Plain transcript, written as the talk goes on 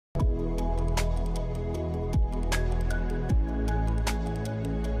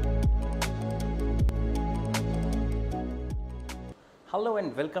Hello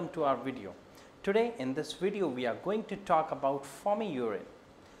and welcome to our video. Today in this video we are going to talk about foamy urine.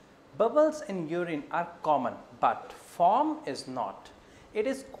 Bubbles in urine are common but foam is not. It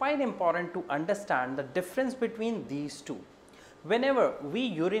is quite important to understand the difference between these two. Whenever we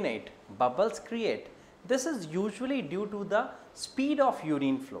urinate, bubbles create. This is usually due to the speed of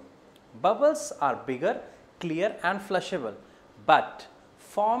urine flow. Bubbles are bigger, clear and flushable, but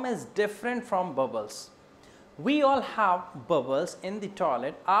foam is different from bubbles. We all have bubbles in the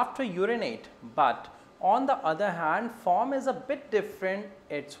toilet after urinate, but on the other hand, foam is a bit different.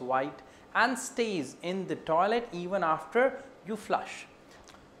 It's white and stays in the toilet even after you flush.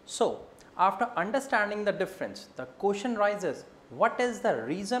 So, after understanding the difference, the question rises, what is the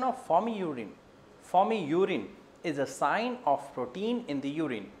reason of foamy urine? Foamy urine is a sign of protein in the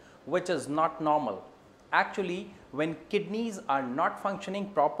urine, which is not normal. Actually, when kidneys are not functioning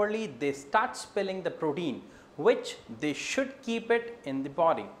properly, they start spilling the protein, which they should keep it in the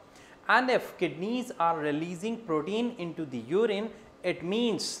body. And if kidneys are releasing protein into the urine, it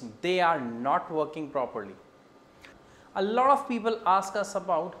means they are not working properly. A lot of people ask us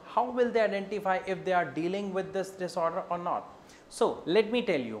about how will they identify if they are dealing with this disorder or not. So let me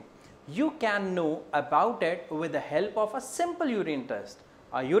tell you, you can know about it with the help of a simple urine test.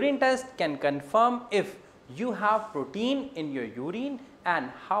 A urine test can confirm if you have protein in your urine and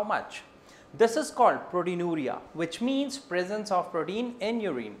how much. This is called proteinuria, which means presence of protein in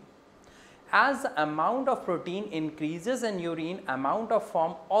urine. As the amount of protein increases in urine, amount of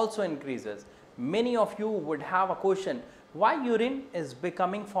foam also increases. Many of you would have a question, why urine is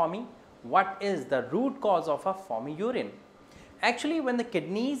becoming foamy? What is the root cause of a foamy urine? Actually, when the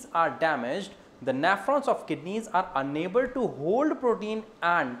kidneys are damaged, the nephrons of kidneys are unable to hold protein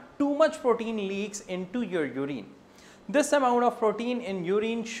and too much protein leaks into your urine. This amount of protein in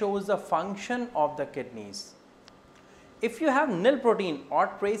urine shows the function of the kidneys. If you have nil protein or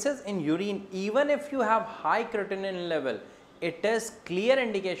traces in urine, even if you have high creatinine level, it is clear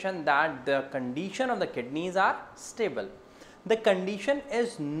indication that the condition of the kidneys are stable. The condition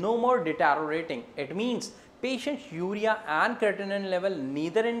is no more deteriorating. It means patient's urea and creatinine level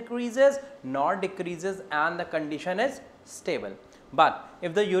neither increases nor decreases and the condition is stable. But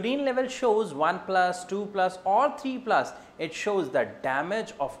if the urine level shows 1+, 2+ or 3+, it shows the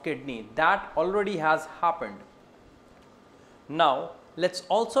damage of kidney that already has happened. Now, let's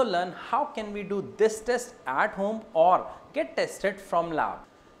also learn how can we do this test at home or get tested from lab.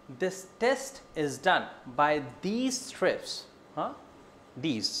 This test is done by these strips.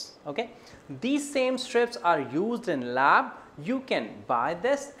 These same strips are used in lab. You can buy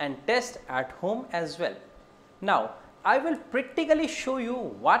this and test at home as well. Now, I will practically show you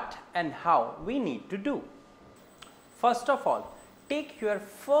what and how we need to do. First of all, take your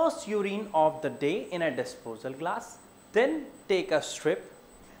first urine of the day in a disposal glass. Then take a strip.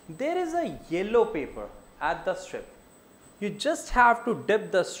 There is a yellow paper at the strip. You just have to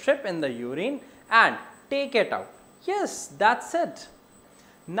dip the strip in the urine and take it out. Yes, that's it.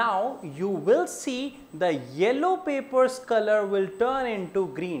 Now you will see the yellow paper's color will turn into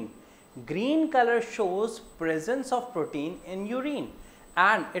green. Green color shows presence of protein in urine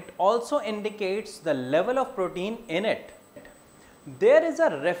and it also indicates the level of protein in it. There is a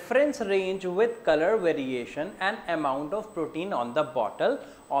reference range with color variation and amount of protein on the bottle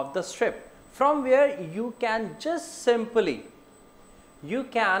of the strip, from where you can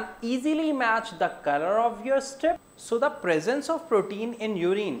easily match the color of your strip. So the presence of protein in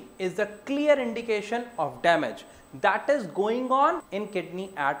urine is a clear indication of damage that is going on in kidney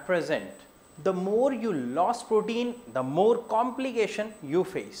at present. The more you lost protein, the more complication you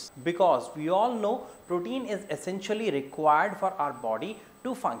face, because we all know protein is essentially required for our body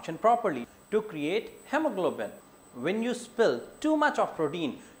to function properly, to create hemoglobin. When you spill too much of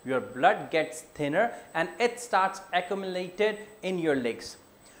protein, your blood gets thinner and it starts accumulated in your legs.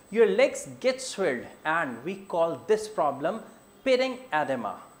 Your legs get swelled and we call this problem pitting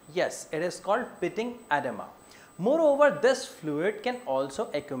edema. Yes, it is called pitting edema. Moreover, this fluid can also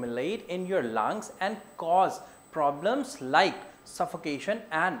accumulate in your lungs and cause problems like suffocation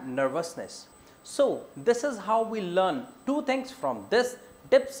and nervousness. So, this is how we learn two things from this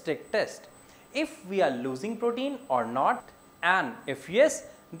dipstick test. If we are losing protein or not, and if yes,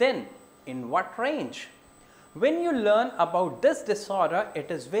 then in what range? When you learn about this disorder, it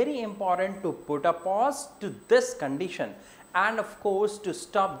is very important to put a pause to this condition. And of course, to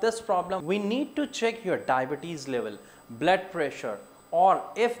stop this problem, we need to check your diabetes level, blood pressure, or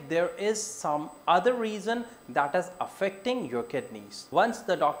if there is some other reason that is affecting your kidneys. Once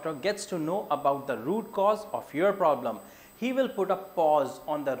the doctor gets to know about the root cause of your problem, he will put a pause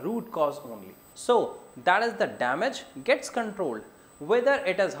on the root cause only. So that is the damage gets controlled. Whether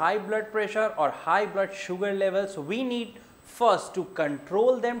it is high blood pressure or high blood sugar levels, we need first to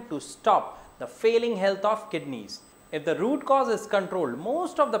control them to stop the failing health of kidneys. If the root cause is controlled,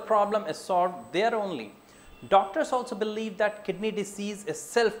 most of the problem is solved there only. Doctors also believe that kidney disease is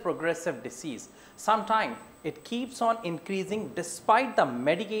self-progressive disease. Sometimes it keeps on increasing despite the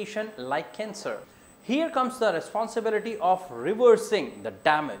medication like cancer. Here comes the responsibility of reversing the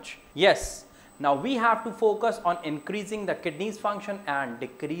damage. Yes, now we have to focus on increasing the kidneys function and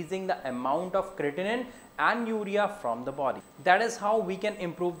decreasing the amount of creatinine and urea from the body. That is how we can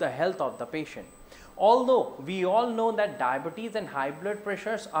improve the health of the patient. Although we all know that diabetes and high blood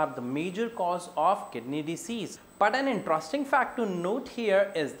pressures are the major cause of kidney disease. But an interesting fact to note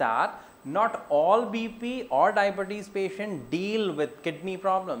here is that not all BP or diabetes patients deal with kidney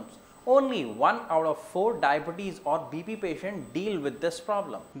problems. Only 1 out of 4 diabetes or BP patients deal with this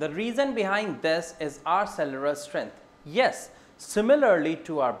problem. The reason behind this is our cellular strength. Yes, similarly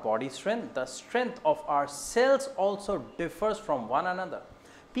to our body strength, the strength of our cells also differs from one another.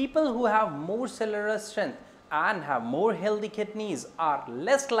 People who have more cellular strength and have more healthy kidneys are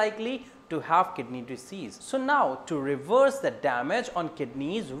less likely to have kidney disease. So now, to reverse the damage on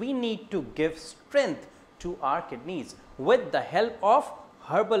kidneys, we need to give strength to our kidneys with the help of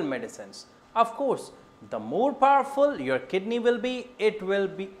herbal medicines. Of course, the more powerful your kidney will be, it will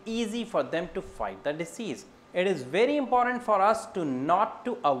be easy for them to fight the disease. It is very important for us to not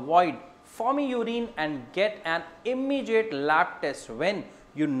to avoid foamy urine and get an immediate lab test when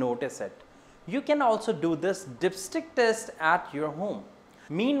you notice it. You can also do this dipstick test at your home.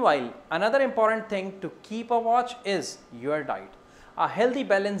 Meanwhile, another important thing to keep a watch is your diet. A healthy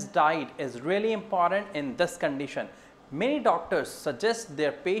balanced diet is really important in this condition. Many doctors suggest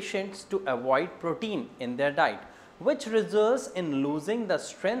their patients to avoid protein in their diet, which results in losing the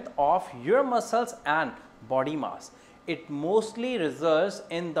strength of your muscles and body mass. It mostly results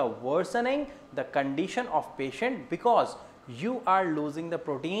in the worsening the condition of patient because you are losing the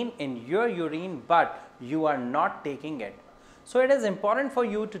protein in your urine but you are not taking it. So it is important for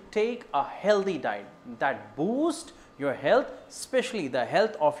you to take a healthy diet that boosts your health, especially the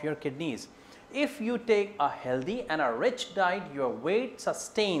health of your kidneys. If you take a healthy and a rich diet, your weight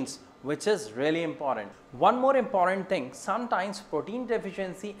sustains, which is really important. One more important thing, sometimes protein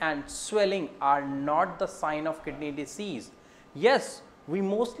deficiency and swelling are not the sign of kidney disease. Yes, we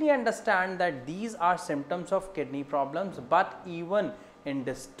mostly understand that these are symptoms of kidney problems, but even in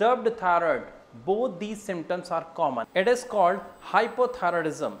disturbed thyroid, both these symptoms are common. It is called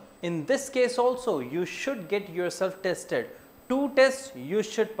hypothyroidism. In this case also, you should get yourself tested. 2 tests you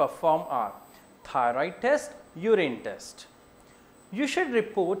should perform are thyroid test, urine test. You should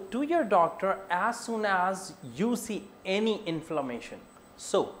report to your doctor as soon as you see any inflammation.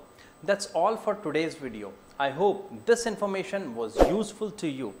 So, that's all for today's video. I hope this information was useful to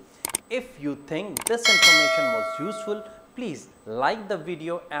you. If you think this information was useful, please like the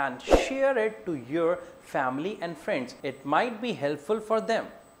video and share it to your family and friends. It might be helpful for them.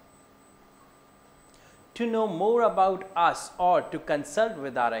 To know more about us or to consult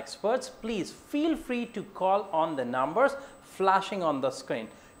with our experts, please feel free to call on the numbers flashing on the screen.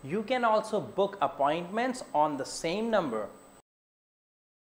 You can also book appointments on the same number.